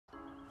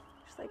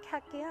She's like,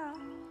 heck yeah.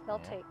 They'll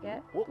take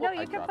it. Whoa, No, I you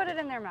can dropped put it it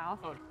in their mouth.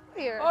 Oh.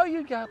 Here. Oh,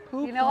 you got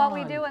poop. You know what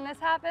we do when this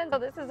happens? So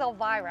this is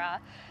Elvira,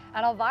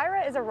 and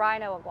Elvira is a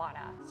rhino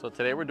iguana. So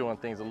today we're doing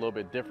things a little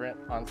bit different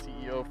on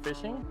CEO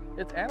Fishing.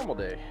 It's Animal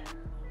Day.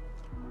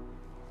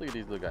 Look at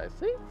these little guys.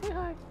 See? Say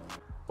hi.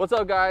 What's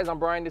up, guys? I'm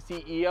Brian, the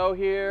CEO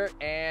here,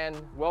 and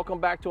welcome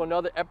back to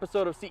another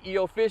episode of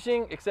CEO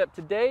Fishing, except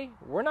today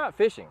we're not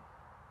fishing.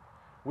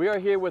 We are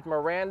here with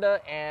Miranda,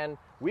 and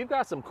we've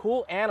got some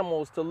cool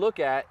animals to look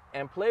at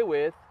and play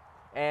with,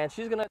 and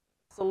she's gonna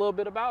tell us a little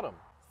bit about them.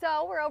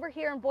 So we're over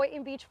here in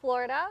Boynton Beach,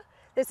 Florida.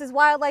 This is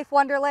Wildlife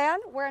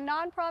Wonderland. We're a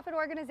nonprofit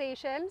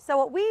organization. So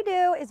what we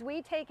do is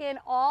we take in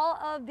all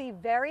of the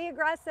very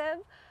aggressive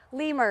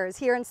lemurs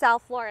here in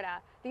South Florida.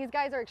 These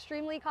guys are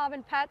extremely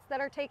common pets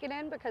that are taken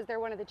in because they're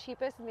one of the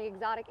cheapest in the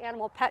exotic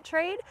animal pet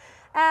trade.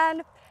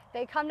 And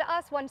they come to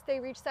us once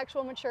they reach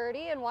sexual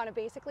maturity and want to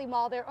basically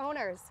maul their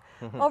owners.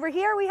 Over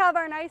here we have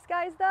our nice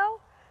guys though.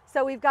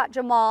 So we've got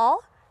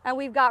Jamal and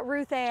we've got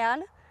Ruth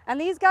Ann. And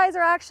these guys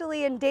are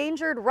actually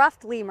endangered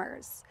ruffed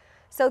lemurs.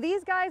 So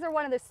these guys are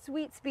one of the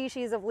sweet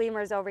species of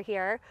lemurs over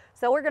here.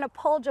 So we're gonna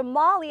pull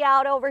Jamali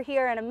out over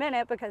here in a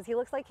minute because he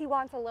looks like he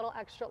wants a little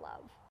extra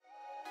love.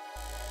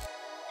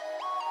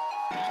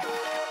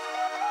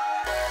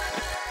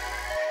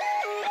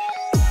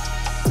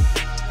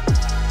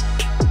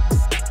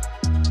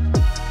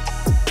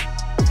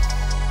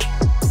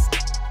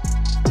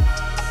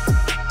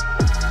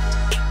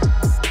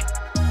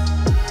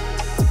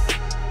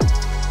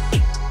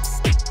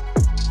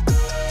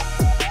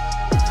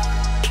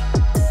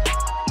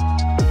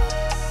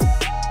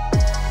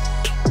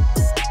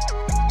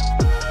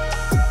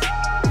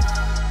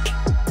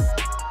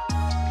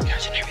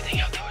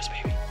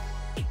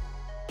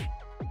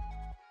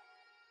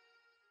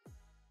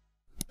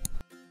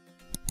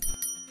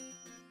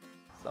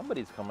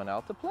 Somebody's coming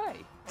out to play.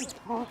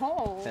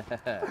 Oh.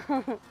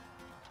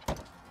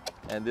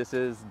 And this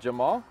is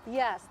Jamal?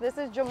 Yes, this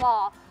is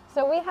Jamal.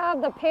 So we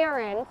have the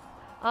parents.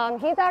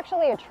 He's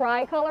actually a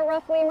tricolor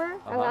ruff lemur,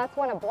 and that's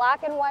when a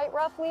black and white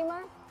ruff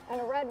lemur and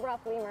a red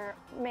ruff lemur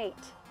mate.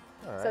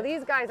 Right. So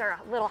these guys are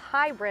a little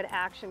hybrid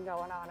action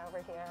going on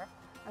over here.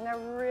 And they're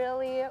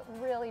really,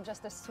 really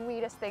just the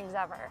sweetest things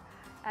ever.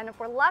 And if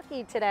we're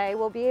lucky today,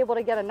 we'll be able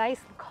to get a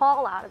nice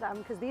call out of them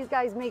because these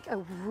guys make a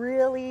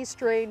really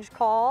strange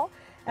call.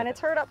 And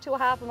it's heard up to a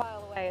half a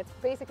mile away. It's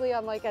basically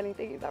unlike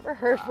anything you've ever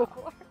heard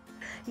before.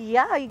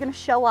 Yeah, are you gonna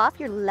show off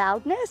your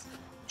loudness?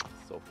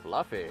 So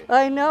fluffy.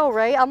 I know,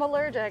 right? I'm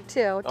allergic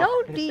too.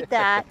 Don't eat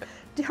that.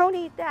 Don't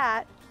eat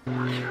that.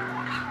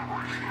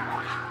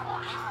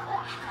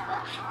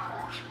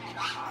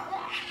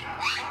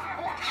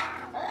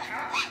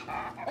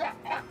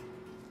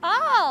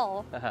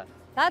 Oh,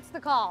 that's the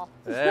call.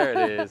 There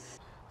it is.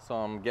 So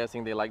I'm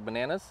guessing they like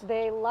bananas?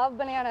 They love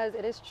bananas,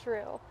 it is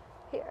true.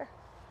 Here.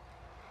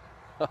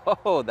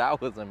 Oh,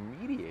 that was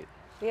immediate.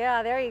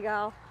 Yeah, there you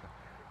go.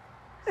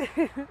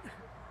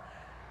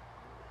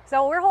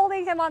 So we're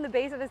holding him on the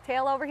base of his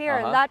tail over here,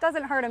 and that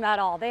doesn't hurt him at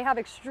all. They have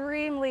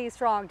extremely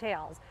strong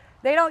tails.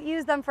 They don't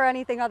use them for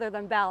anything other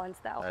than balance,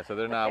 though. All right, so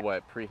they're not,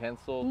 what,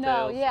 prehensile tails?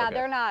 No, yeah, okay.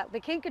 they're not. The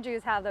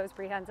kinkajous have those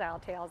prehensile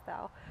tails,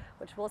 though,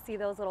 which we'll see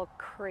those little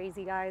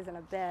crazy guys in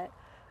a bit.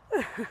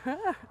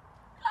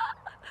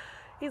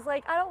 He's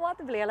like, I don't want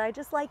the banana, I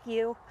just like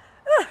you.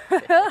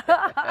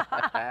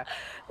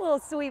 Little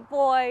sweet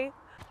boy.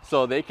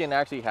 So they can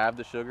actually have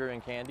the sugar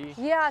and candy?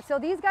 Yeah, so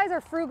these guys are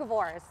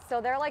frugivores,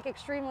 so they're like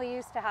extremely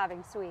used to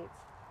having sweets.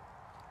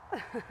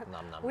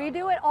 We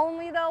do it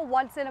only though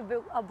once in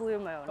a blue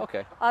moon.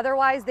 Okay.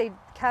 Otherwise they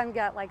can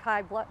get like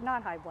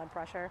not high blood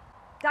pressure,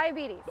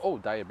 diabetes. Oh,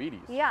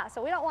 diabetes. Yeah,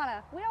 so we don't want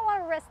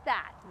to risk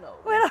that. No.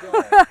 We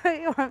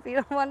don't. You want to be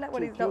the one that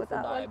when he's done with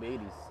that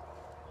diabetes.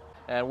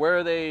 And where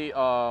are they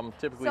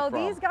typically from? So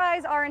these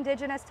guys are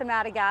indigenous to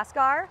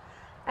Madagascar.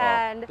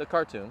 And the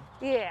cartoon.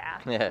 Yeah.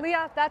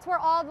 Yeah, that's where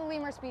all the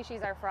lemur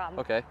species are from.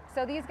 Okay.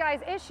 So these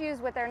guys' issues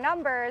with their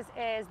numbers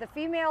is the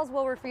females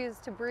will refuse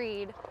to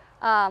breed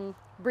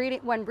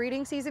when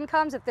breeding season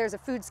comes if there's a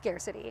food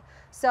scarcity.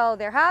 So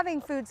they're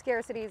having food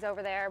scarcities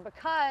over there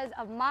because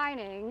of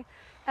mining,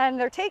 and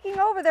they're taking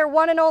over their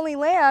one and only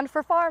land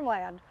for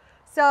farmland.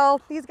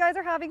 So these guys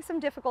are having some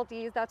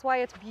difficulties. That's why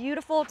it's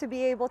beautiful to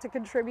be able to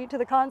contribute to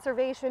the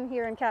conservation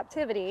here in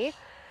captivity.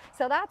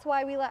 So that's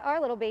why we let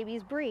our little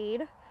babies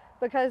breed,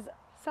 because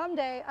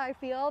someday I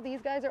feel these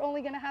guys are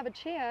only going to have a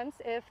chance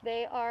if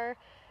they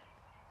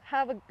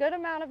have a good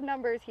amount of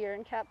numbers here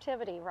in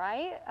captivity,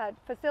 right? At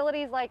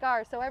facilities like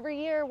ours. So every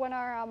year when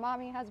our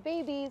mommy has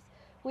babies,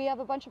 we have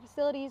a bunch of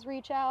facilities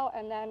reach out,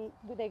 and then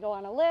they go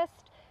on a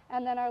list,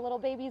 and then our little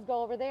babies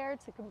go over there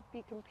to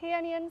be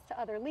companions to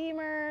other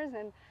lemurs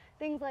and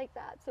things like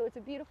that. So it's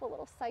a beautiful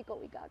little cycle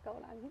we got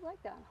going on. You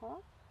like that,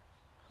 huh?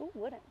 Who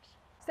wouldn't?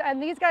 So,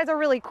 and these guys are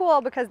really cool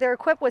because they're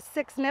equipped with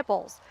 6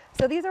 nipples.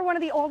 So these are one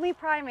of the only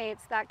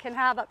primates that can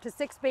have up to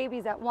 6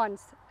 babies at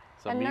once.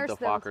 So and meet the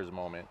Fockers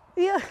moment.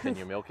 Yeah. Can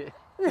you milk it?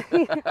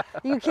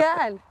 You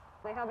can.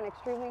 They have an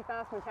extremely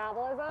fast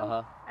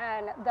metabolism,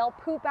 and they'll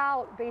poop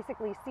out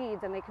basically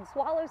seeds, and they can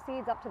swallow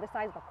seeds up to the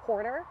size of a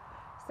quarter.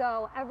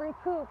 So every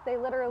poop, they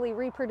literally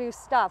reproduce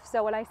stuff.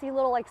 So when I see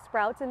little like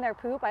sprouts in their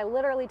poop, I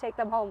literally take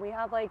them home. We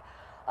have like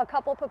a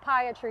couple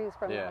papaya trees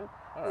from them.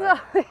 All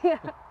right. So, yeah.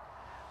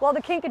 Well,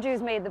 the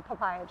kinkajous made the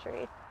papaya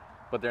tree.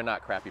 But they're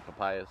not crappy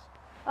papayas.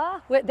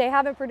 They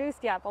haven't produced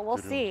yet, but we'll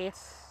see.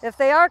 If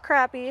they are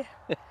crappy,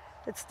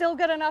 it's still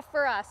good enough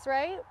for us,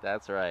 right?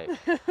 That's right.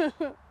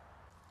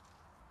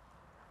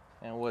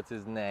 And what's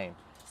his name?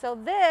 So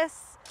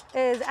this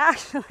is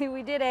actually,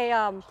 we did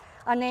a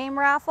name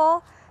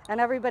raffle, and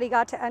everybody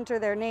got to enter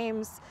their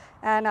names.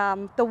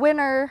 And the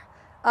winner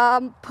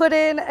put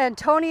in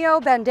Antonio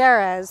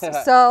Banderas.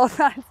 So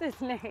that's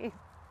his name.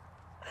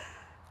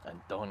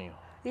 Antonio.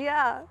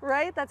 Yeah,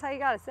 right? That's how you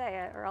gotta say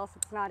it, or else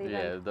it's not even.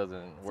 Yeah, it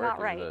doesn't work. Not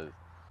right.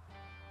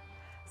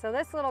 So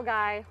this little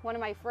guy, one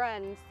of my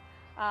friends,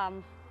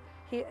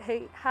 he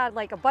had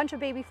like a bunch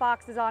of baby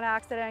foxes on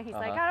accident. He's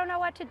like, I don't know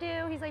what to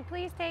do. He's like,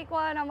 please take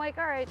one. I'm like,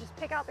 all right, just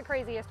pick out the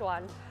craziest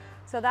one.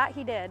 So that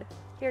he did.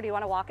 Here, do you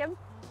want to walk him?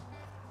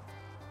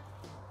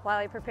 While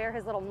I prepare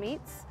his little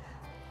meats.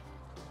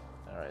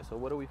 All right, so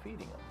what are we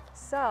feeding him?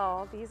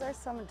 So these are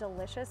some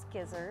delicious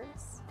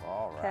gizzards.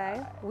 All right.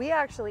 Okay, we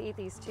actually eat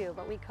these too,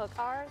 but we cook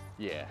ours.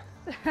 Yeah.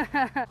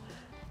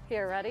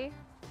 Here, ready?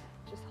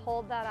 Just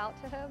hold that out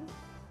to him,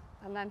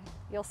 and then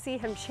you'll see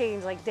him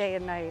change like day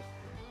and night.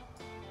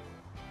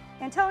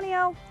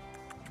 Antonio.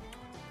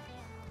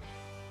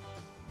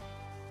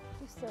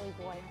 You silly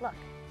boy, look.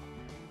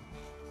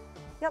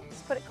 Yep,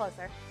 just put it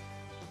closer.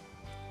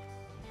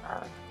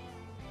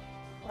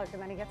 Look,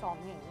 and then he gets all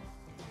mean.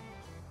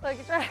 Look,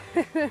 he's right.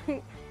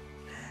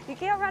 You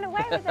can't run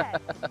away with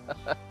it.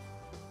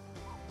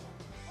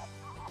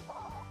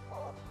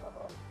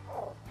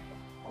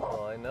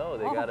 Well, I know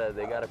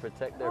they gotta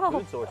protect their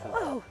food sources.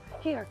 Oh,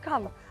 here,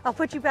 come. I'll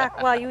put you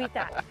back while you eat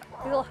that.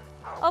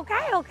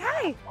 Okay.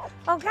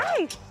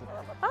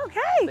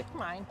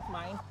 Mine.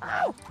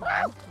 Oh,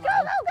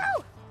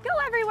 go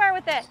everywhere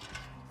with it.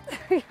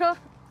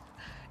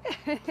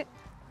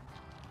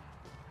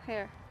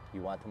 Here.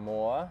 You want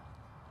more?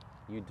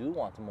 You do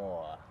want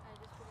more.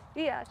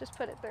 Yeah, just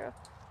put it through.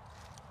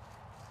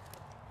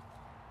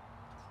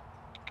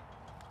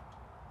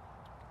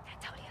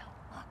 Antonio,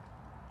 look.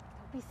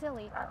 Don't be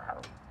silly.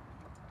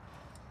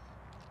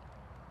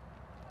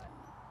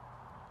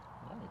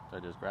 I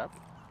just grab.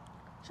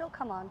 She'll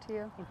come on to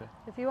you. Okay.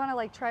 If you want to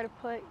like try to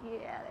put,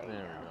 yeah, there you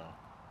go.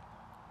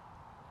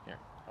 Here,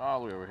 all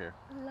the way over here.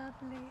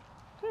 Lovely.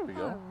 There we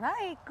go. All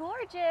right,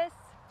 gorgeous.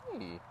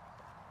 Hey.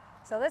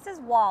 So this is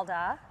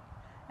Walda,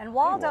 and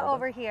Walda, Walda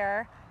over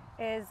here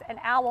is an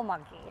owl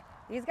monkey.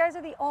 These guys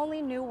are the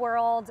only New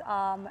World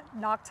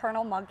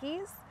nocturnal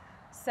monkeys.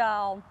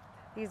 So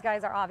these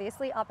guys are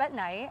obviously up at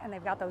night, and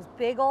they've got those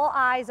big old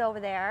eyes over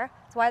there.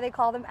 That's why they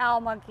call them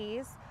owl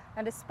monkeys.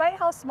 And despite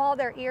how small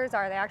their ears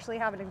are, they actually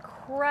have an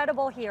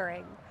incredible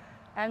hearing.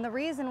 And the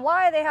reason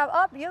why they have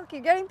you're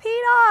getting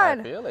peed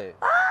on. I feel it.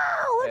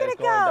 Oh, look at it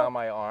go. It's going down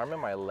my arm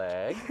and my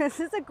leg. This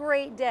is a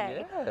great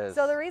day. Yes.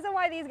 So the reason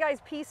why these guys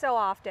pee so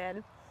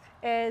often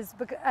is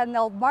and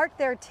they'll mark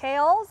their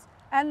tails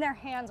and their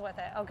hands with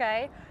it,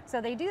 okay?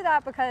 So they do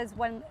that because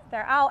when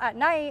they're out at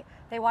night,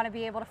 they want to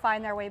be able to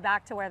find their way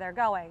back to where they're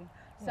going.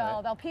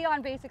 So they'll pee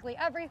on basically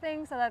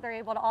everything so that they're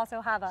able to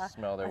also have a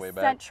smell their way scent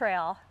back.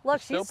 Trail.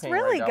 Look, she's really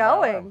really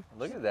going.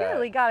 Look at She's that.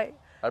 really got it.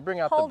 I bring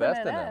out the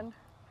best in them.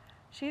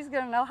 She's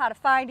gonna know how to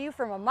find you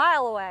from a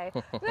mile away.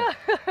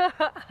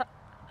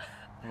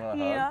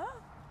 Yeah.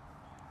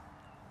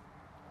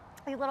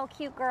 A little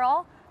cute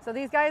girl. So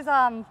these guys,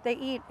 they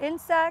eat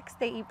insects,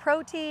 they eat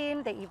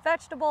protein, they eat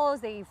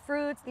vegetables, they eat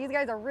fruits. These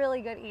guys are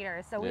really good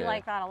eaters, so we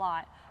like that a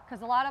lot.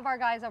 Because a lot of our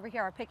guys over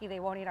here are picky, they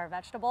won't eat our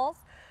vegetables.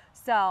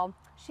 So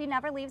she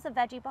never leaves a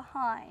veggie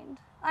behind.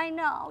 I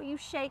know, you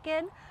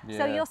shaking? Yeah.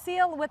 So you'll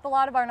see with a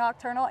lot of our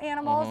nocturnal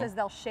animals is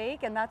they'll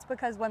shake, and that's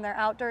because when they're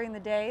out during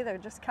the day, they're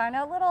just kind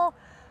of a little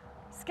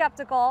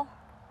skeptical,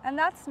 and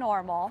that's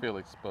normal. Feel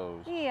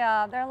exposed.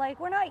 Yeah, they're like,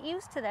 we're not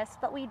used to this,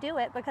 but we do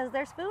it because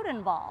there's food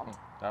involved.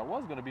 That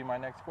was going to be my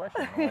next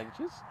question. I'm like,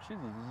 she's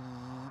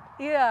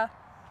Yeah,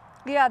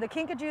 the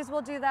kinkajous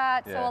will do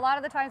that. Yeah. So a lot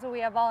of the times when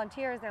we have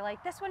volunteers, they're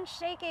like, this one's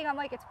shaking. I'm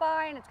like, it's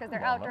fine. It's because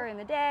they're out during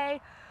the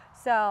day.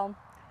 So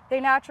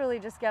they naturally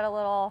just get a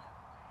little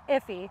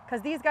iffy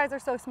because these guys are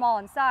so small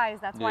in size.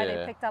 That's why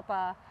they picked up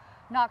a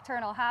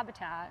nocturnal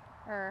habitat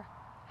or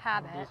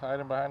habit. Just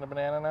hiding behind a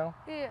banana now?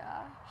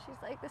 Yeah,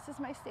 she's like, this is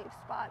my safe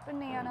spot,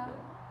 banana.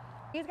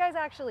 These guys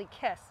actually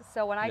kiss.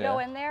 So when I go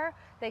in there,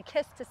 they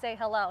kiss to say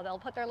hello. They'll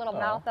put their little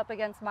mouth up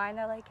against mine.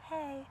 They're like,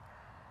 hey,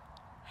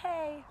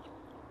 hey.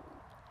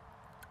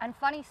 And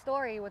funny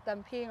story with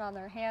them peeing on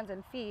their hands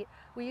and feet,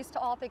 we used to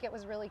all think it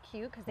was really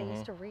cute because they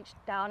used to reach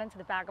down into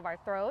the back of our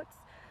throats.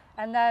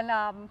 And then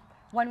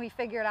when we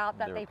figured out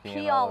that they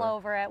pee all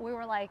over it, we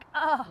were like,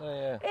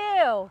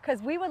 ew.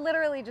 Because we would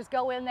literally just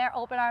go in there,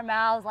 open our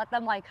mouths, let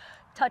them like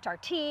touch our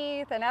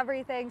teeth and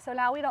everything. So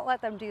now we don't let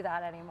them do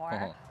that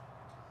anymore.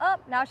 Oh,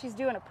 now she's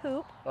doing a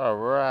poop. All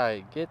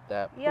right, get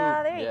that poop.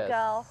 Yeah, there you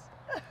go.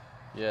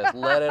 Yes,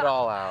 let it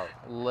all out.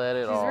 Let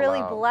it all out. She's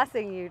really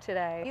blessing you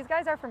today. These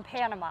guys are from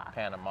Panama.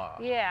 Panama.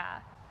 Yeah.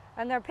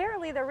 And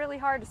apparently they're really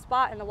hard to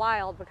spot in the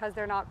wild because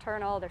they're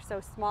nocturnal, they're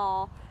so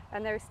small,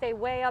 and they stay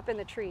way up in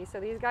the trees. So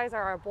these guys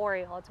are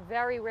arboreal. It's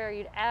very rare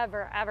you'd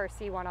ever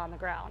see one on the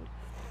ground.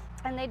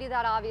 And they do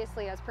that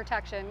obviously as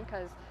protection,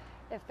 because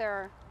if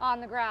they're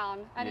on the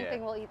ground,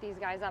 anything will eat these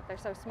guys up. They're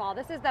so small.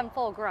 This is them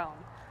full grown.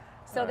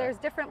 So there's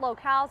different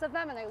locales of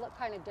them, and they look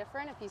kind of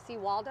different. If you see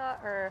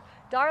Walda or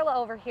Darla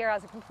over here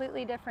has a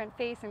completely different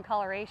face and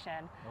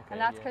coloration. And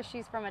that's because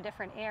she's from a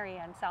different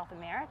area in South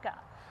America.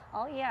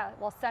 Oh yeah,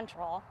 well,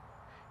 Central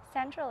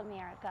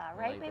America,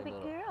 right, like baby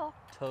girl?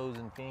 Toes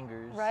and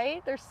fingers.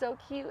 Right? They're so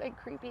cute and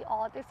creepy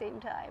all at the same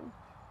time.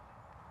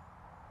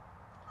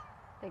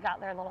 They got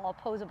their little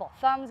opposable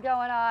thumbs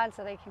going on,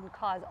 so they can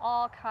cause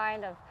all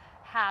kind of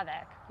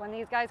havoc. When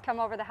these guys come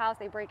over the house,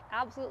 they break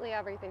absolutely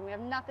everything. We have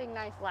nothing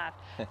nice left.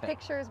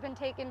 Pictures been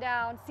taken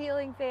down,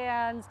 ceiling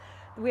fans.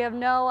 We have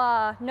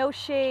no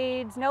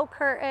shades, no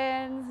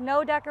curtains,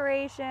 no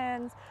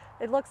decorations.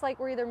 It looks like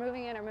we're either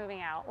moving in or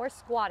moving out, or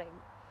squatting,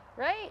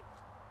 right?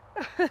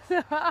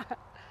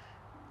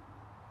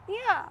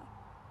 Yeah.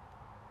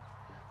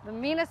 The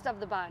meanest of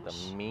the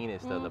bunch. The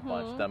meanest of the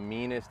bunch. The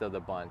meanest of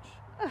the bunch.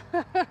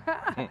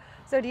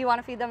 So do you want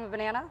to feed them a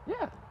banana?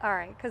 Yeah. All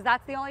right, because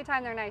that's the only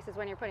time they're nice is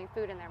when you're putting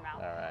food in their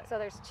mouth. All right. So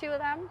there's 2 of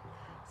them.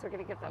 So we're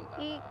going to give them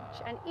each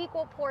an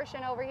equal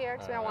portion over here,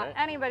 because we don't want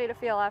anybody to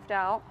feel left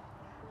out.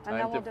 And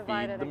then we'll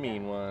divide it the again.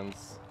 mean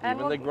ones. And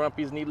Even the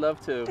grumpies need love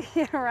too.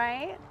 Yeah,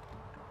 right?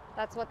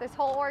 That's what this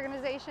whole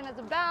organization is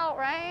about,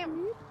 right?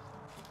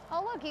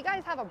 Oh, look, you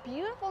guys have a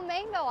beautiful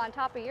mango on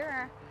top of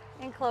your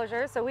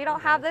enclosure. So we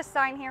don't have this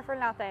sign here for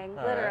nothing,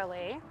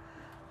 literally.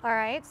 All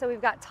right, so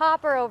we've got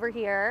Topper over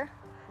here.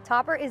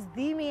 Topper is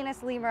the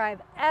meanest lemur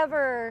I've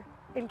ever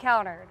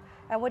encountered.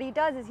 And what he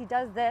does is he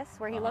does this,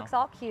 where he looks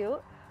all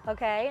cute,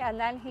 okay? And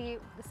then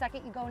the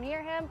second you go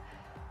near him,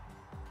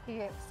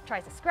 he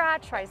tries to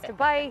scratch, tries to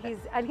bite,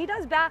 and he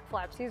does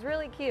backflips. He's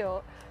really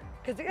cute.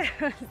 Because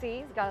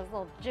see, he's got his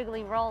little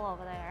jiggly roll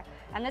over there.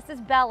 And this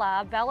is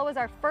Bella. Bella was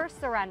our first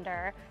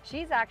surrender.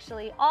 She's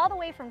actually all the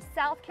way from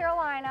South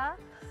Carolina.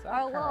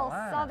 Our little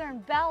southern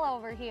Belle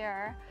over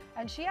here.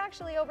 And she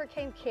actually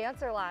overcame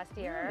cancer last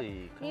year.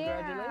 Really?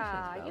 Congratulations,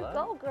 yeah, Bella. you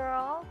go,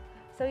 girl.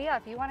 So yeah,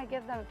 if you want to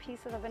give them a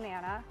piece of the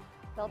banana,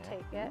 they'll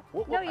take it.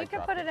 No, you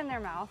can put it in their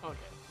mouth. Okay.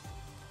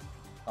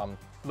 I'm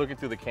looking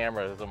through the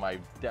camera, so my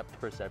depth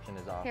perception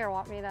is off. Here,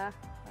 want me to? I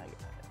got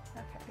it.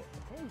 Okay.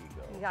 There you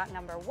go. You got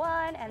number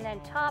 1, and then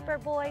Topper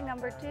boy,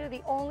 number 2,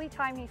 the only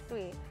time he's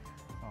sweet.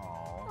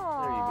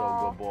 Oh, there you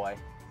go, good boy.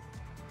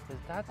 Is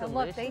that delicious? And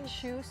look, they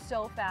chew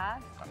so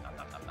fast.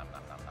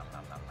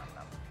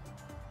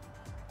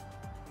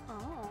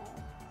 Oh.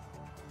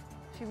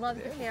 She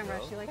loves the camera.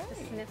 She likes to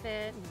sniff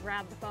it and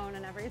grab the phone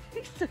and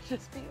everything, so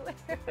just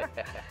beware.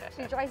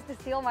 She tries to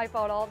steal my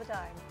phone all the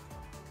time.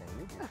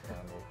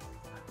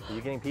 Are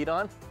you getting peed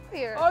on?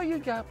 Here. Oh, you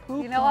got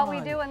poop. You know what we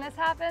do when this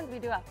happens? We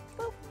do a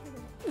boop.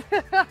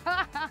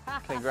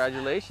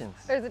 Congratulations.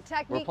 There's a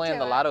technique. We're playing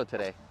the to lotto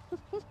today.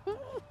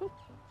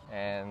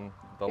 And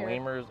the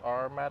lemurs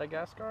are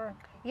Madagascar?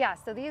 Yeah,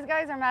 so these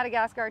guys are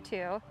Madagascar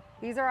too.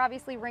 These are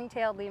obviously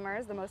ring-tailed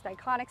lemurs, the most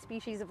iconic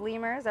species of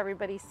lemurs.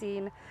 Everybody's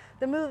seen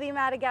the movie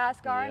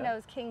Madagascar,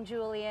 knows King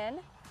Julian.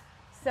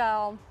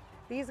 So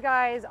these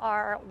guys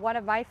are one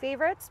of my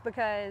favorites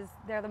because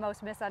they're the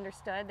most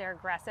misunderstood. They're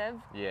aggressive.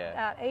 Yeah.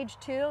 At age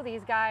 2,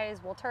 these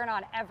guys will turn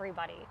on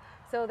everybody.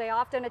 So they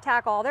often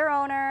attack all their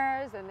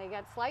owners, and they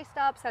get sliced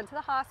up, sent to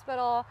the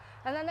hospital,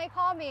 and then they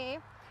call me.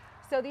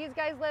 So these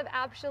guys live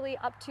actually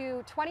up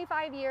to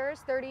 25 years,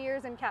 30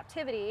 years in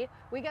captivity.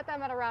 We get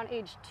them at around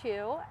age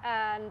 2,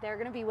 and they're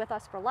gonna be with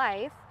us for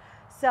life.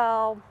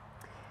 So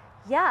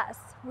yes,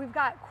 we've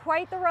got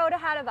quite the road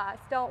ahead of us,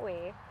 don't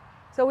we?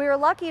 So we were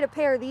lucky to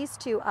pair these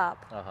 2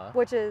 up,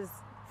 which is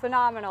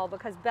phenomenal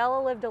because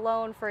Bella lived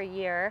alone for a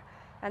year,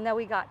 and then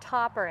we got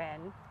Topper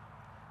in.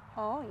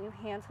 Oh, you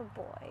handsome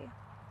boy.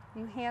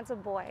 You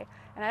handsome boy.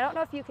 And I don't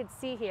know if you could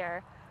see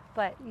here,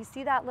 but you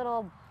see that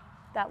little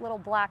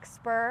black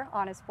spur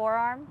on his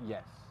forearm?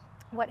 Yes.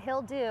 What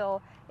he'll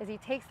do is he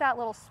takes that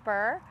little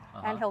spur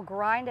and he'll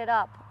grind it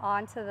up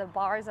onto the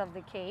bars of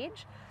the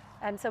cage.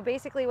 And so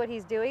basically what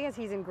he's doing is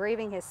he's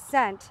engraving his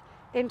scent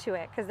into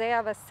it, because they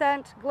have a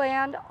scent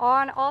gland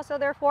on also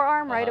their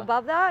forearm right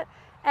above that,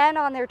 and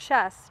on their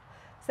chest.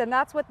 So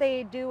that's what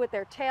they do with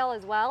their tail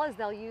as well, is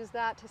they'll use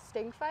that to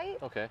sting fight.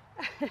 Okay.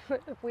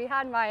 If we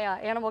had my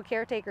animal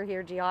caretaker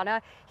here,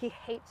 Gianna, he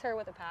hates her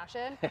with a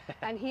passion,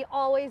 and he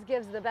always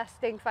gives the best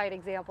sting fight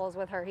examples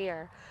with her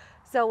here.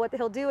 So what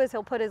he'll do is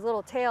he'll put his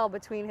little tail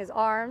between his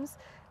arms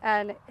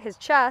and his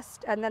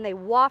chest, and then they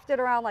waft it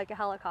around like a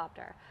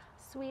helicopter.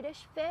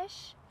 Swedish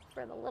fish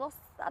for the little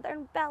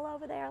southern belle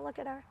over there. Look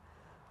at her.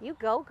 You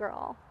go,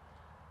 girl.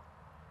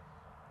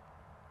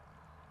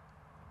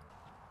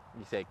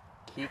 You say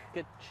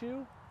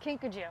Kikachu?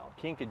 Kinkajou.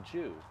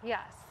 Kinkajou.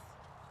 Yes.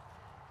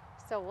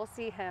 So we'll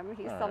see him.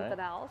 He's something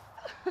else.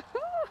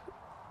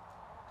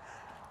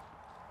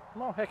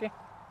 Come on, Hecky.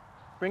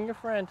 Bring your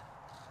friend.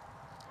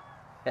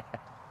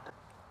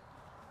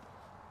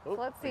 So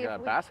let's see. We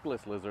got a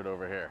basilisk lizard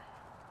over here.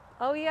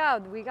 Oh yeah,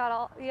 we got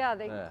all, yeah,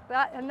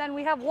 that, and then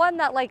we have one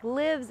that like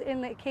lives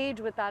in the cage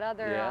with that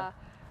other,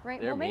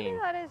 well, maybe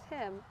that is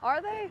him.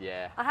 Are they?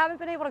 Yeah. I haven't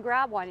been able to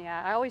grab one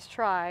yet. I always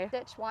try.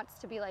 Stitch wants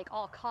to be like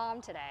all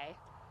calm today.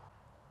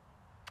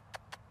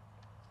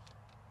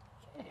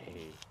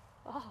 Hey.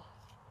 Oh.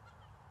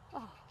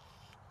 Oh.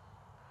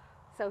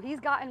 So he's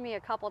gotten me a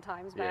couple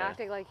times by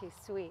acting like he's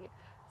sweet.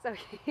 So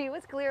he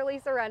was clearly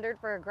surrendered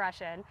for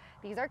aggression.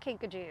 These are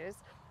kinkajous,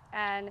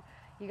 and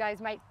you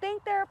guys might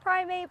think they're a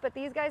primate, but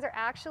these guys are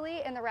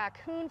actually in the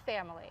raccoon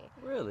family.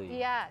 Really?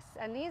 Yes,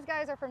 and these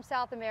guys are from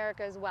South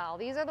America as well.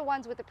 These are the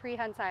ones with the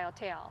prehensile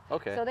tail.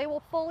 Okay. So they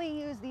will fully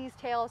use these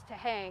tails to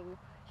hang.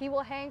 He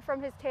will hang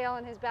from his tail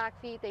and his back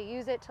feet. They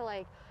use it to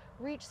like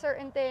reach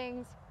certain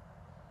things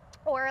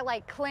or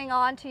like cling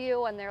on to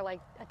you and they're like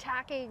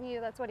attacking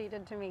you. That's what he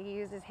did to me. He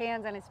used his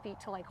hands and his feet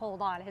to like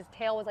hold on. His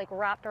tail was like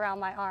wrapped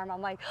around my arm.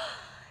 I'm like,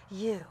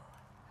 you.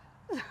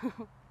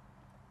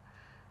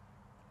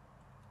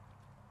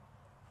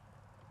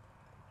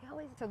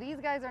 So these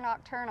guys are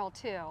nocturnal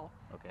too,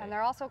 and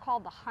they're also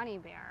called the honey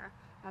bear.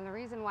 And the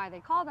reason why they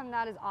call them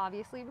that is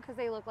obviously because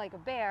they look like a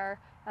bear,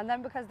 and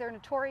then because they're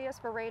notorious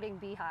for raiding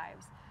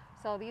beehives.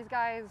 So these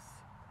guys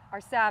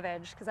are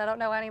savage, because I don't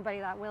know anybody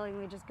that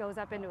willingly just goes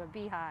up into a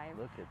beehive.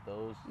 Look at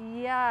those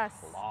claws.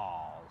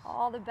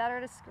 All the better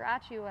to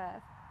scratch you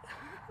with.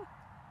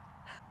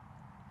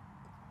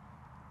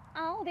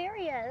 Oh, there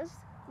he is.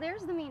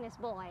 There's the meanest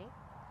boy.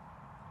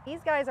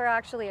 These guys are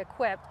actually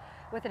equipped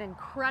with an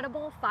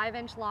incredible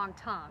 5-inch long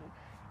tongue.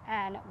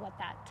 And what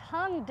that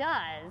tongue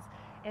does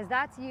is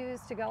that's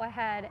used to go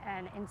ahead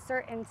and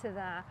insert into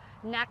the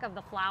neck of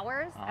the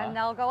flowers, and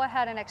they'll go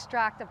ahead and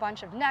extract a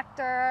bunch of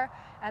nectar,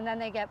 and then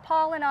they get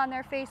pollen on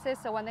their faces,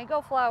 so when they go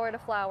flower to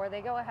flower,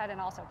 they go ahead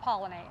and also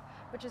pollinate,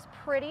 which is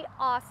pretty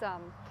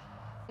awesome.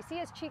 You see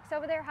his cheeks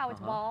over there, how it's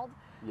bald?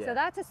 Yeah. So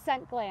that's a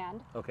scent gland.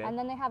 Okay. And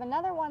then they have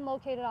another one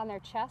located on their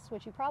chest,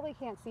 which you probably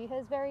can't see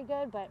his very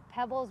good, but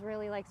Pebbles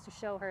really likes to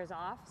show hers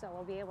off, so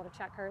we'll be able to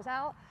check hers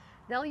out.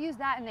 They'll use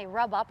that and they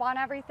rub up on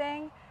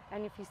everything.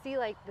 And if you see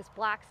like this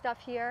black stuff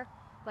here,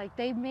 like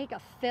they make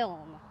a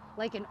film,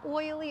 like an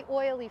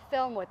oily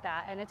film with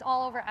that, and it's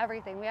all over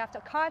everything. We have to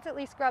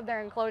constantly scrub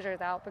their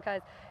enclosures out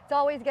because it's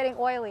always getting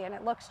oily and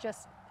it looks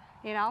just,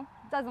 you know,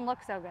 it doesn't look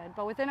so good.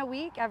 But within a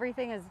week,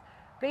 everything is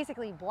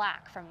basically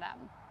black from them.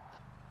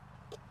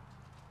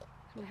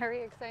 I'm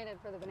very excited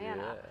for the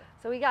banana. Yeah.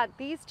 So we got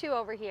these two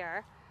over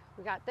here.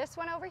 We got this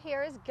one over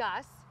here is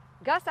Gus.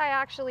 Gus I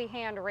actually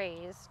hand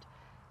raised.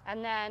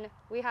 And then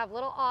we have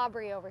little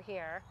Aubrey over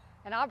here.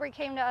 And Aubrey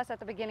came to us at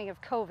the beginning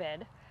of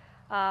COVID.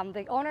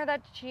 The owner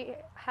that she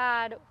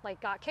had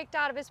like got kicked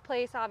out of his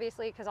place,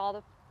 obviously, because all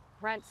the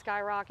rent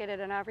skyrocketed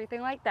and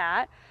everything like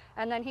that.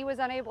 And then he was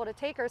unable to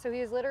take her, so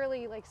he was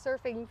literally like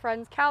surfing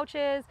friends'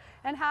 couches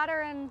and had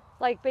her in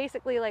like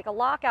basically like a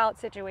lockout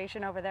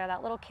situation over there,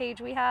 that little cage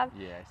we have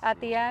at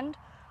the end.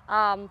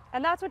 And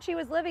that's what she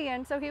was living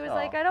in. So he was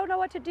like, I don't know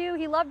what to do.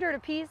 He loved her to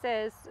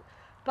pieces,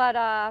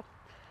 but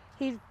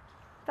he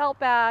felt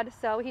bad,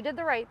 so he did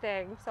the right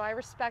thing. So I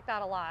respect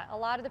that a lot. A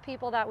lot of the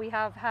people that we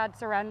have had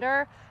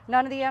surrender,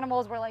 none of the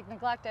animals were like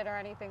neglected or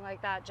anything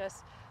like that,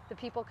 just the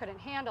people couldn't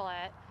handle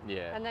it.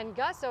 Yeah. And then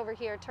Gus over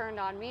here turned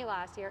on me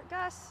last year.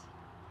 Gus,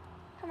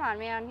 come on,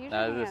 man. Use your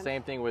hands. Is the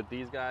same thing with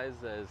these guys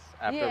as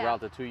after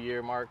about the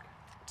 2-year mark?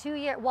 2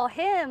 year. Well,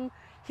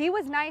 he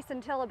was nice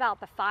until about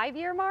the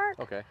 5-year mark.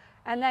 Okay.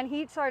 And then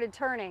he started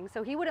turning,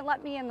 so he wouldn't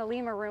let me in the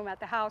lemur room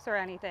at the house or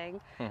anything.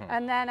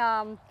 And then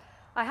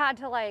I had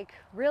to like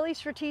really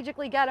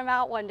strategically get him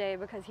out one day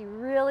because he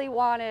really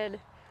wanted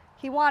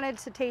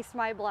to taste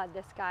my blood,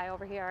 this guy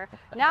over here.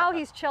 Now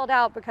he's chilled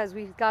out because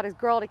we've got his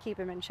girl to keep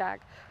him in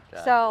check.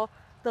 Gotcha. So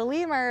the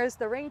lemurs,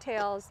 the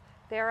ringtails,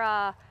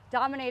 they're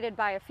dominated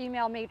by a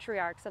female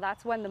matriarch. So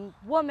that's when the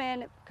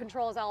woman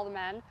controls all the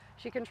men.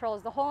 She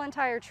controls the whole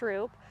entire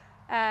troop.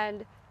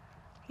 And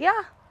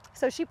yeah,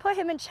 so she put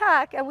him in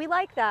check and we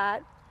like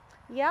that.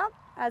 Yep,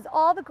 as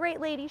all the great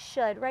ladies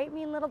should, right,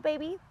 mean little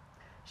baby?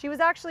 She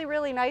was actually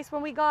really nice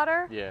when we got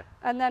her. Yeah.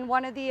 And then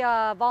one of the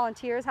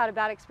volunteers had a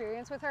bad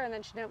experience with her, and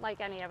then she didn't like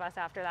any of us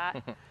after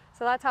that.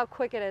 So that's how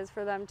quick it is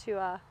for them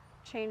to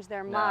change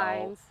their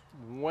minds.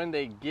 When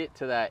they get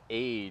to that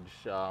age,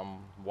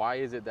 why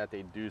is it that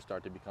they do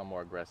start to become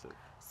more aggressive?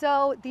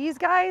 So these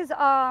guys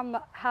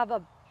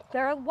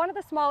they're one of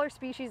the smaller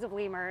species of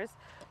lemurs.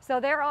 So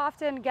they're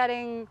often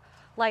getting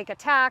like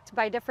attacked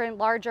by different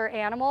larger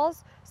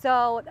animals.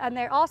 So, and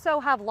they also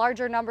have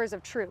larger numbers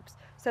of troops.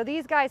 So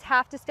these guys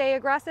have to stay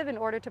aggressive in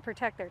order to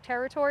protect their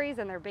territories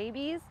and their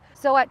babies.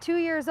 So at 2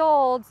 years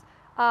old,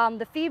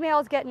 the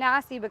females get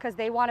nasty because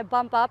they want to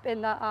bump up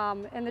in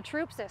the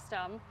troop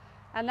system.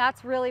 And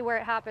that's really where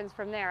it happens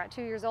from there. At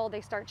 2 years old,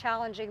 they start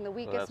challenging the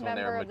weakest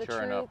member of the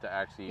troop. Enough to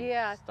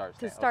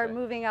actually start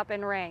moving up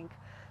in rank.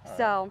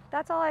 So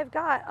that's all I've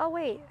got. Oh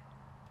wait,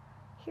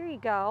 here you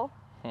go.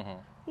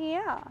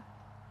 Yeah.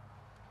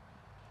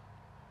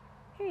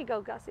 Here you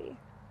go, Gussie.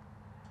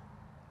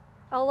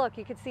 Oh look,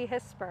 you can see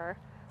his spur.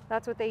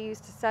 That's what they use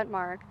to scent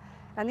mark.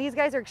 And these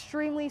guys are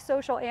extremely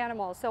social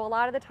animals. So a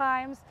lot of the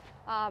times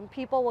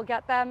people will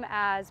get them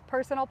as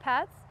personal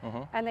pets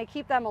and they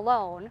keep them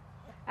alone.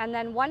 And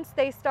then once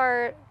they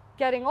start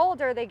getting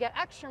older, they get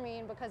extra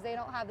mean because they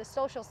don't have the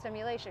social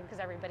stimulation because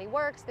everybody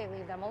works, they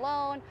leave them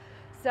alone.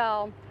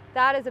 So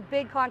that is a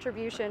big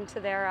contribution to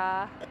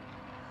their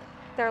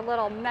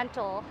little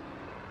mental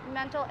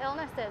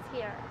illnesses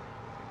here.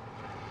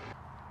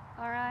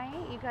 All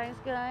right, you guys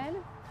good?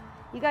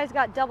 You guys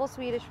got double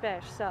Swedish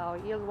fish,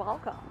 so you're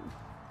welcome.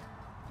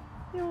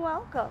 You're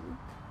welcome.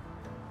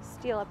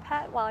 Steal a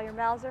pet while your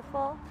mouths are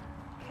full.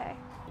 Okay.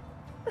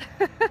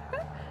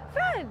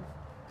 Fred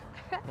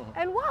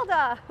and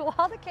Walda.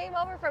 Walda came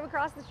over from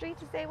across the street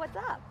to say what's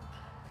up.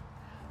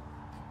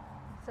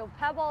 So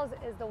Pebbles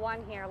is the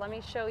one here. Let me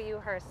show you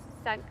her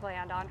scent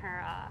gland on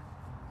her,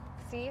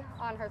 see,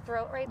 on her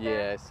throat right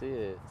there? Yeah, I see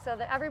it. So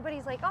that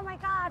everybody's like, oh my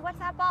God, what's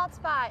that bald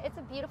spot? It's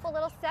a beautiful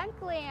little scent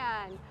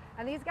gland.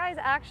 And these guys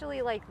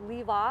actually like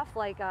leave off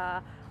like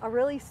a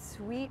really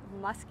sweet,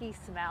 musky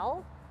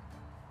smell.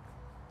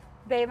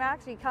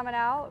 Baymax, are you coming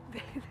out?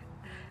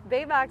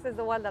 Baymax is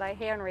the one that I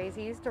hand raised.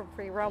 He used to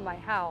free roam my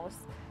house.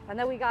 And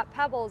then we got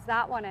Pebbles,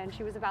 that one in.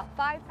 She was about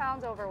 5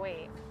 pounds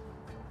overweight,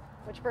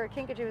 which for a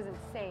kinkajou is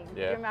insane.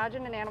 Yeah. Can you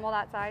imagine an animal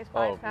that size,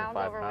 5 pounds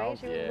overweight?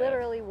 She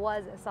literally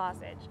was a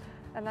sausage.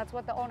 And that's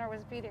what the owner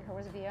was feeding her,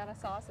 was Vienna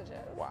sausages.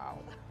 Wow.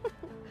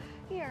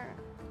 Here.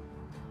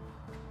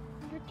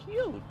 You're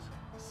cute.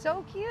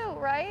 So cute,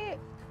 right?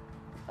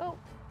 Oh.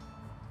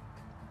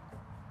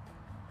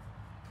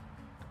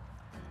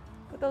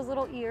 With those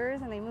little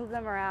ears, and they move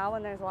them around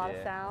when there's a lot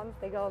of sounds.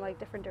 They go in like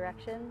different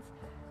directions.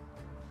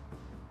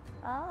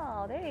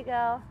 Oh, there you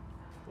go.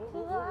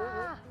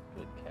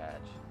 Good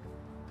catch.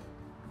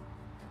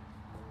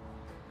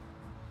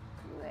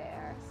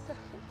 There.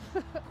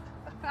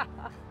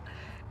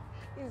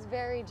 He's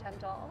very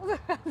gentle,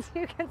 as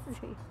you can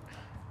see.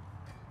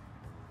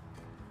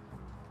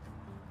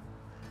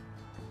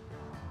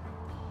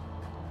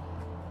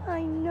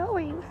 I know,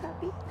 are you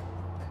happy?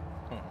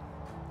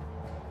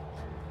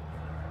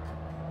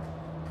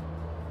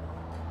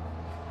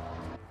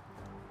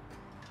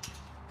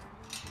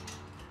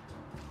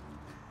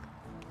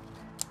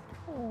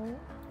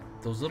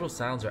 Those little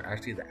sounds are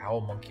actually the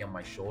owl monkey on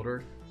my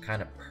shoulder,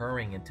 kind of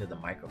purring into the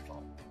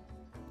microphone.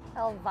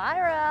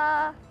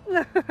 Elvira!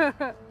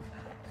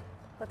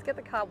 Let's get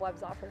the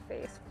cobwebs off her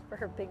face for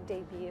her big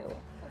debut.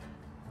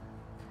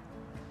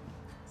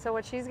 So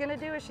what she's gonna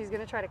do is she's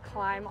gonna try to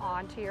climb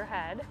onto your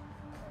head.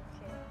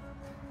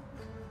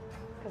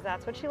 Because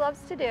that's what she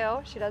loves to do.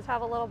 She does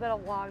have a little bit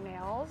of long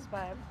nails,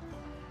 but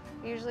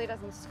usually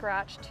doesn't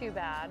scratch too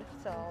bad.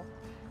 So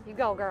you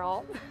go,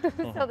 girl.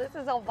 So this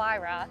is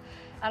Elvira.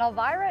 And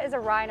Elvira is a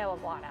rhino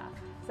iguana.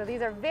 So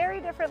these are very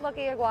different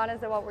looking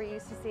iguanas than what we're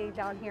used to seeing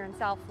down here in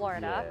South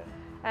Florida. Yeah.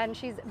 And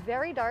she's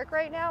very dark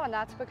right now, and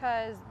that's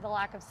because the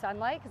lack of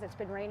sunlight, because it's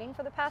been raining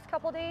for the past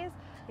couple days.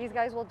 These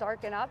guys will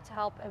darken up to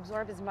help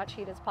absorb as much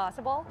heat as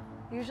possible.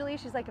 Usually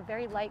she's like a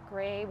very light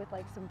gray with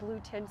like some blue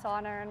tints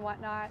on her and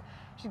whatnot.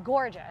 She's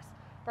gorgeous.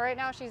 But right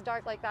now she's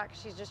dark like that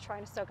because she's just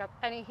trying to soak up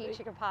any heat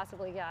she can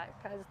possibly get,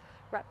 because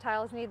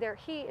reptiles need their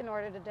heat in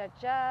order to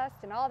digest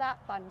and all that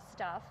fun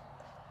stuff.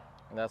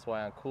 And that's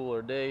why on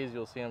cooler days,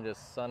 you'll see them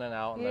just sunning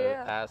out in the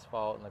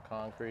asphalt and the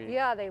concrete.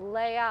 Yeah, they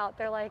lay out.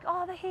 They're like,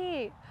 oh, the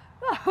heat.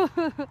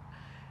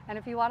 And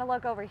if you want to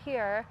look over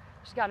here,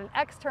 she's got an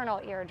external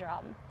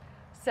eardrum.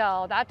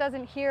 So that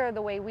doesn't hear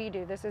the way we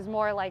do. This is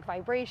more like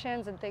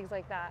vibrations and things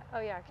like that. Oh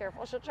yeah,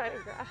 careful, she'll try to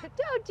grab it.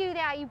 Don't do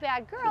that, you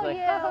bad girl, like,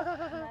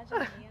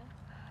 you.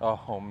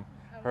 Oh,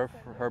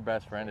 her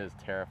best friend is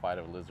terrified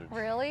of lizards.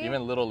 Really?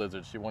 Even little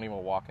lizards, she won't even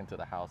walk into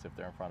the house if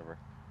they're in front of her.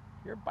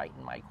 You're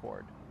biting my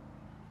cord.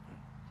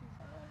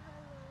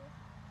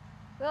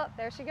 Oh,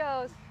 there she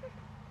goes,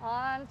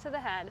 on to the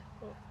head.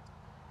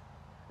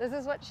 This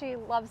is what she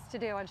loves to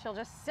do, and she'll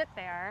just sit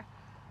there.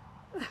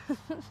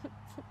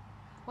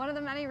 One of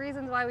the many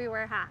reasons why we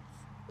wear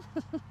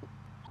hats.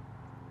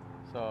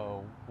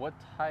 So what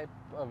type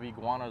of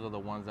iguanas are the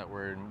ones that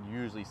we're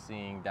usually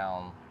seeing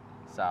down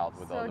south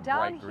with all the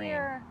bright green? So down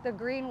here, the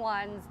green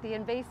ones, the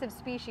invasive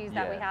species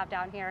that we have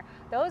down here,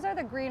 those are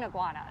the green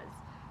iguanas.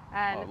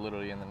 And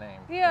literally in the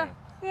name. Yeah.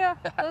 Yeah,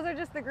 those are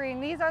just the green.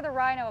 These are the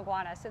rhino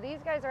iguanas. So these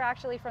guys are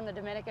actually from the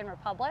Dominican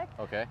Republic.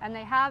 Okay. And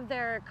they have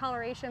their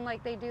coloration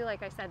like they do,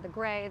 like I said, the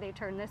gray, they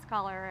turn this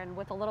color and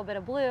with a little bit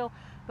of blue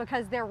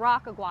because they're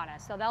rock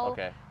iguanas. So they'll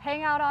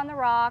hang out on the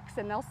rocks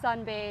and they'll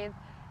sunbathe.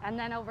 And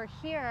then over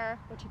here,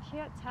 which you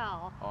can't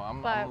tell. Oh,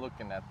 I'm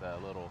looking at the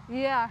little.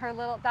 Yeah, her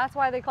little, that's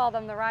why they call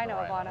them the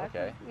rhino iguana.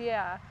 Okay.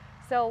 Yeah.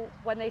 So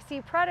when they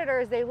see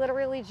predators, they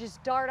literally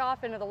just dart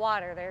off into the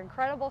water. They're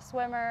incredible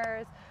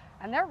swimmers.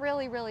 And they're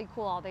really, really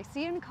cool. They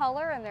see in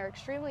color and they're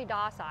extremely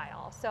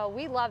docile. So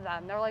we love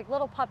them. They're like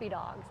little puppy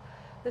dogs.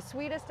 The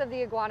sweetest of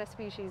the iguana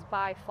species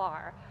by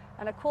far.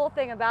 And a cool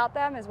thing about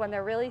them is when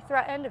they're really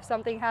threatened, if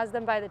something has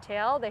them by the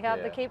tail, they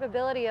have the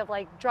capability of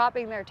like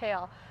dropping their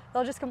tail.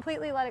 They'll just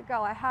completely let it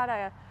go. I had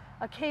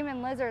a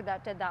caiman lizard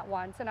that did that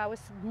once and I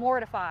was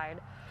mortified.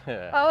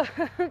 Yeah. Oh,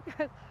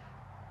 it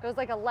was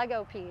like a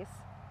Lego piece.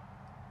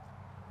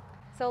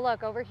 So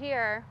look over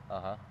here,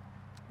 Uh-huh.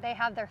 they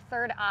have their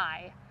third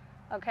eye.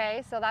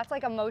 Okay, so that's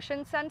like a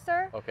motion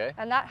sensor. Okay.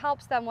 And that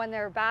helps them when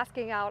they're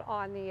basking out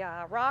on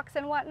the rocks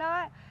and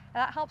whatnot. And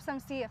that helps them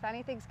see if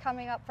anything's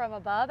coming up from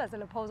above as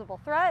an opposable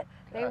threat.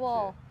 They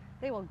will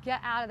get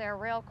out of there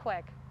real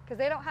quick because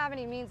they don't have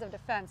any means of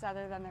defense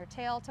other than their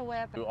tail to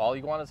whip. Do all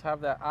iguanas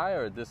have that eye,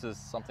 or this is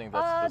something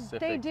that's specific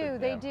They to do, them?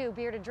 they do.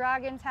 Bearded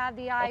dragons have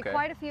the eye. Okay.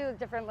 Quite a few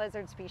different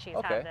lizard species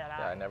have that eye.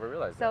 Yeah, I never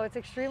realized So that. it's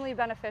extremely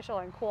beneficial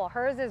and cool.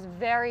 Hers is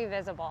very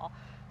visible.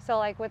 So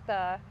like with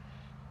the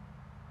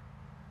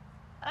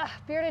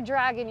bearded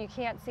dragon, you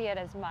can't see it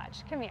as much.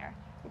 Come here.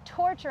 You're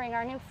torturing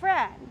our new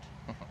friend.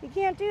 You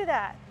can't do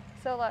that.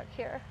 So look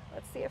here.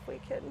 Let's see if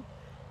we can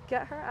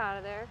get her out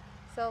of there.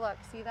 So look,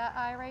 see that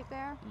eye right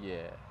there?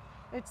 Yeah.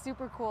 It's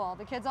super cool.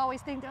 The kids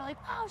always think, they're like,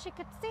 oh, she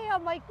could see.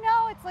 I'm like,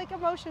 no, it's like a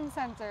motion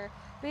sensor.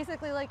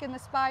 Basically like in the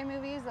spy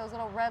movies, those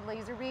little red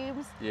laser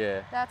beams.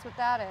 Yeah. That's what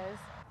that is.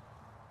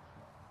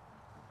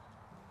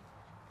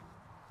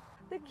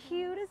 The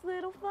cutest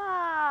little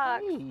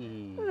fox.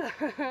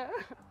 Hey.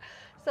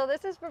 So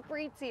this is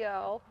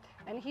Fabrizio,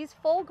 and he's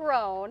full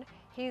grown.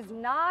 He's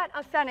not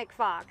a fennec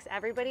fox.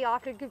 Everybody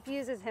often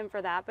confuses him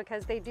for that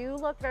because they do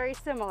look very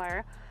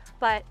similar.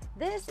 But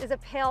this is a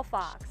pale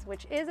fox,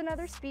 which is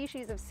another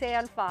species of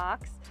sand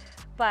fox,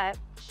 but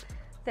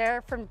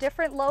they're from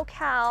different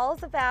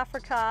locales of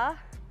Africa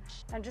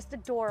and just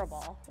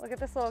adorable. Look at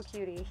this little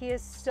cutie. He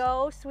is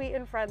so sweet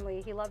and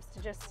friendly. He loves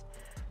to just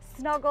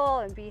snuggle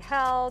and be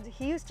held.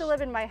 He used to live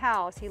in my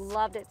house. He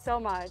loved it so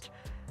much.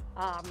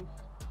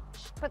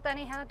 But then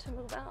he had to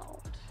move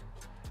out,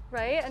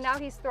 right? And now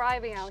he's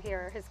thriving out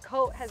here. His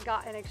coat has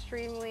gotten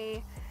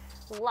extremely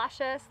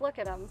luscious. Look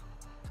at him.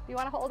 You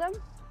want to hold him?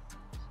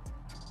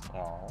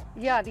 Oh.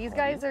 Yeah, these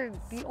guys are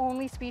the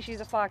only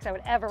species of fox I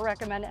would ever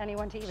recommend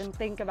anyone to even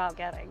think about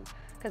getting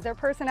because their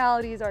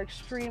personalities are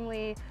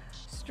extremely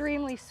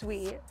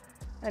sweet.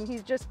 And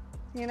he's just,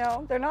 you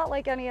know, they're not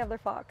like any other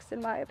fox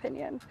in my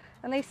opinion.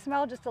 And they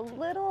smell just a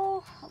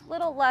little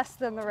less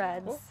than the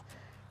reds. Oh.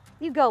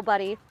 You go,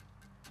 buddy.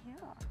 Yeah.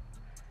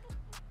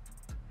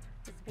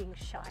 He's being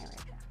shy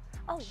right now.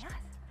 Oh, yes.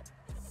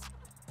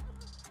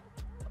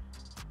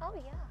 Oh,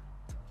 yeah.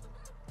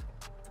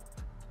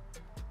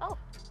 Oh.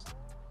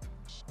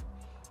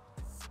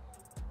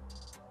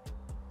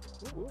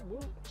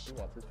 He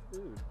wants his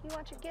food. You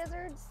want your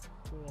gizzards?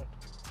 Yeah.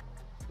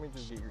 Let me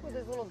just get your With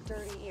ears. his little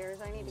dirty ears.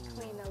 I need to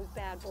clean those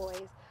bad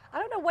boys. I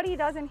don't know what he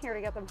does in here to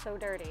get them so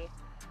dirty.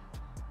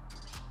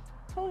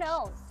 Who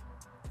knows?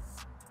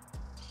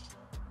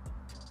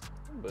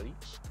 Hey, buddy.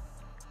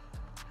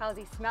 How's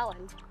he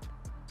smelling?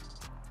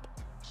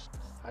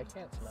 I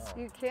can't smell.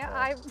 You can't?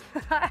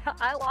 Oh.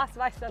 I lost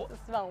my sense of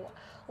smell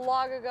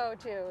long ago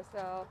too,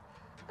 so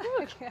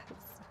I can't.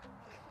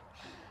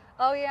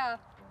 Oh yeah,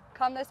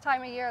 come this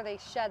time of year they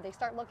shed. They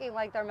start looking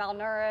like they're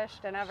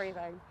malnourished and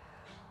everything.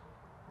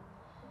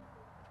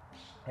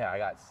 Yeah, I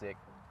got sick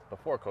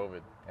before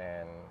COVID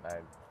and I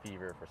had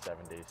fever for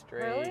 7 days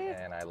straight. Really?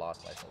 And I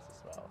lost my sense of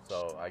smell.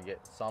 So I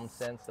get some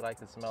sense that I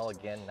can smell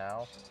again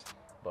now,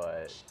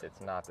 but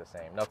it's not the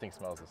same. Nothing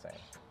smells the same.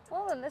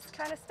 Well, then this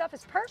kind of stuff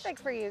is perfect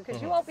for you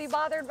because you won't be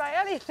bothered by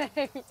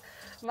anything.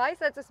 My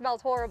sense of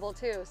smell's horrible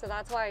too, so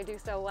that's why I do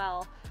so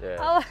well. Yeah.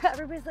 Oh,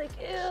 everybody's like,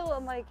 ew.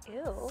 I'm like,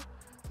 ew.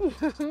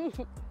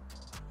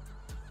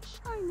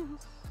 I know.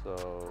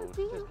 So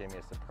she just gave me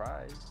a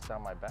surprise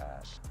down my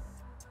back.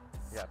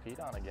 You got peed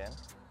on again.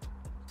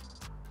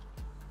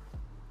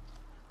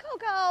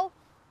 Coco.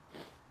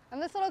 And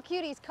this little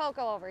cutie's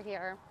Coco over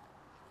here.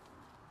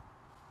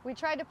 We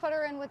tried to put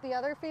her in with the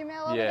other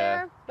female over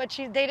there, but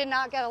they did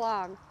not get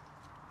along.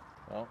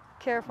 Well,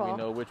 Careful. we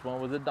know which one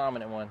was the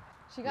dominant one.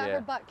 She got her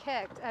butt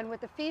kicked. And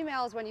with the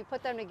females, when you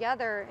put them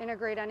together,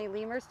 integrate any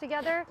lemurs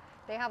together,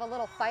 they have a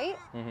little fight.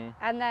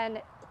 And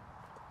then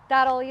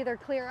that'll either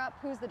clear up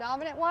who's the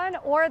dominant one,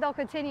 or they'll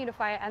continue to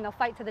fight and they'll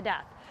fight to the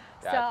death.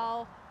 Gotcha.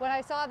 So when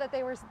I saw that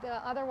the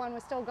other one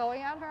was still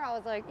going at her, I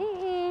was like,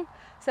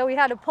 So we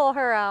had to pull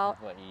her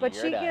out. Well, but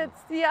she done.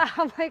 gets,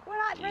 I'm like, we're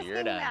not You're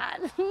risking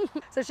done.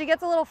 that. So she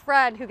gets a little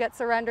friend who gets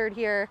surrendered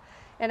here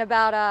in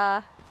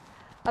about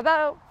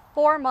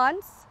 4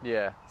 months.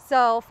 Yeah.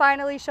 So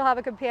finally she'll have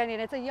a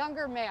companion. It's a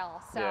younger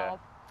male, so Yeah.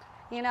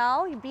 you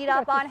know, you beat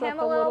up on him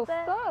a little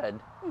bit. Stud.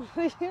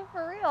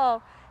 For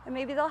real. And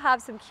maybe they'll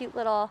have some cute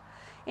little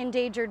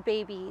endangered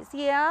babies.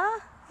 Yeah?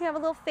 You have a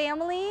little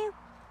family?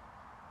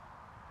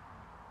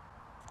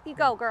 You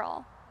go,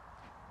 girl.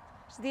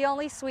 She's the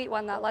only sweet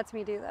one that lets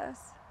me do this.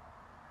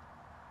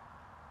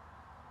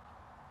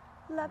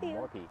 Love you.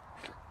 More pee.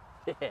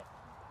 Yeah.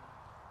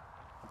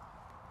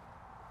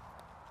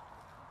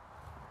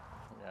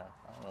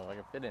 I don't know if I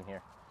can fit in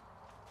here.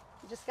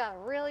 You just gotta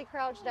really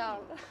crouch down.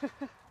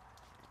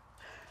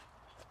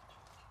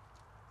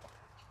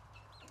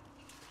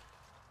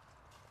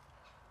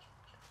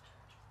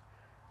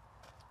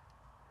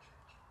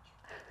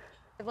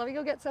 Let me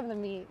go get some of the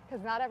meat,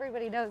 because not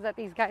everybody knows that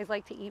these guys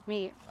like to eat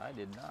meat. I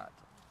did not.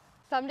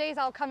 Some days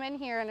I'll come in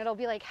here and it'll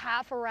be like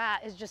half a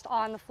rat is just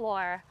on the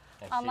floor.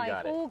 And I'm she like,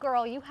 got it. ooh,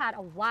 girl, you had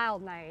a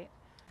wild night.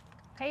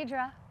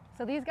 Pedra.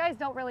 So these guys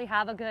don't really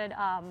have a good,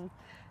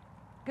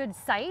 good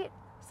sight,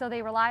 so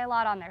they rely a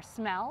lot on their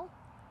smell.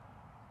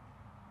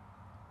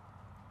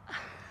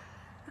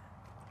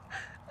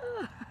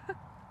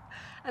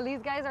 And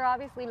these guys are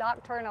obviously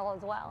nocturnal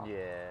as well.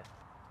 Yeah.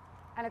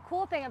 And a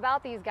cool thing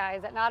about these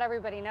guys that not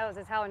everybody knows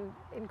is how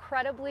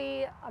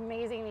incredibly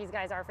amazing these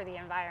guys are for the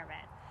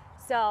environment.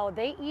 So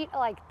they eat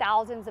like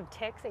thousands of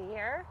ticks a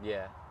year.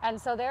 Yeah. And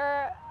so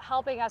they're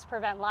helping us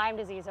prevent Lyme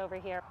disease over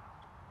here.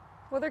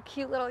 With their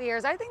cute little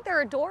ears. I think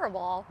they're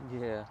adorable.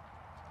 Yeah.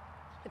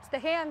 It's the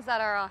hands that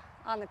are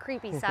on the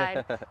creepy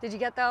side. Did you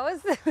get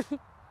those?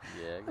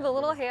 Yeah. The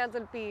little hands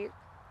and feet.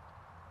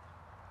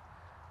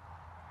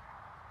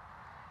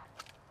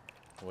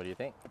 What do you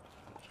think?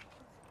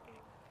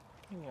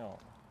 No.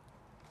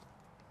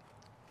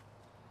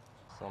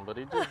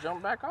 Somebody just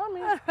jumped back on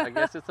me. I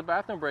guess it's a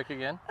bathroom break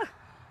again.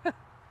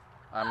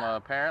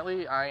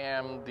 Apparently I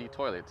am the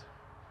toilet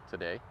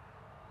today.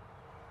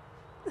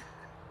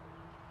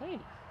 Hey.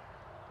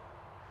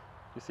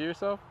 You see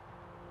yourself?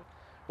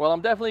 Well, I'm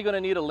definitely going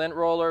to need a lint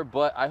roller,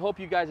 but I hope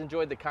you guys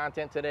enjoyed the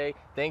content today.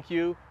 Thank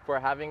you for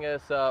having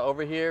us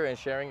over here and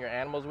sharing your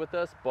animals with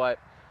us. But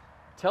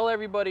tell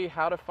everybody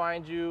how to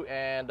find you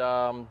and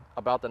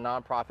about the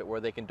nonprofit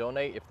where they can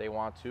donate if they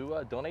want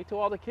to donate to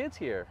all the kids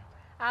here.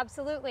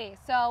 Absolutely.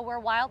 So we're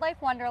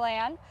Wildlife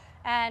Wonderland,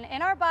 and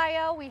in our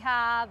bio we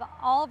have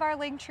all of our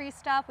Linktree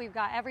stuff. We've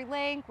got every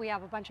link. We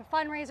have a bunch of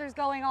fundraisers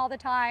going all the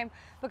time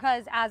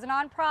because as a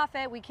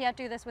nonprofit we can't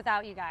do this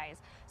without you guys.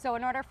 So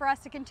in order for us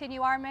to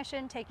continue our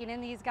mission, taking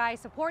in these guys,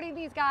 supporting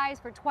these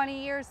guys for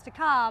 20 years to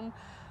come,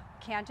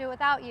 can't do it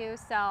without you.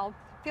 So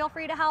feel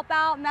free to help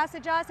out,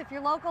 message us if you're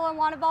local and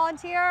want to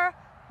volunteer.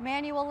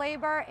 Manual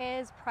labor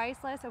is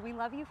priceless and we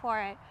love you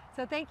for it.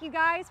 So thank you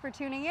guys for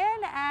tuning in,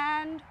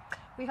 and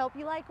we hope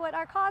you like what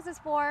our cause is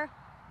for.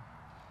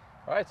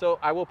 All right, so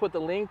I will put the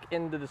link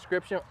in the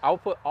description. I'll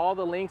put all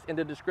the links in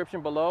the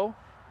description below.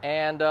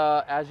 And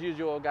as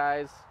usual,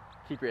 guys,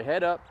 keep your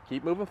head up,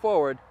 keep moving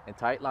forward, and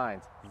tight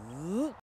lines.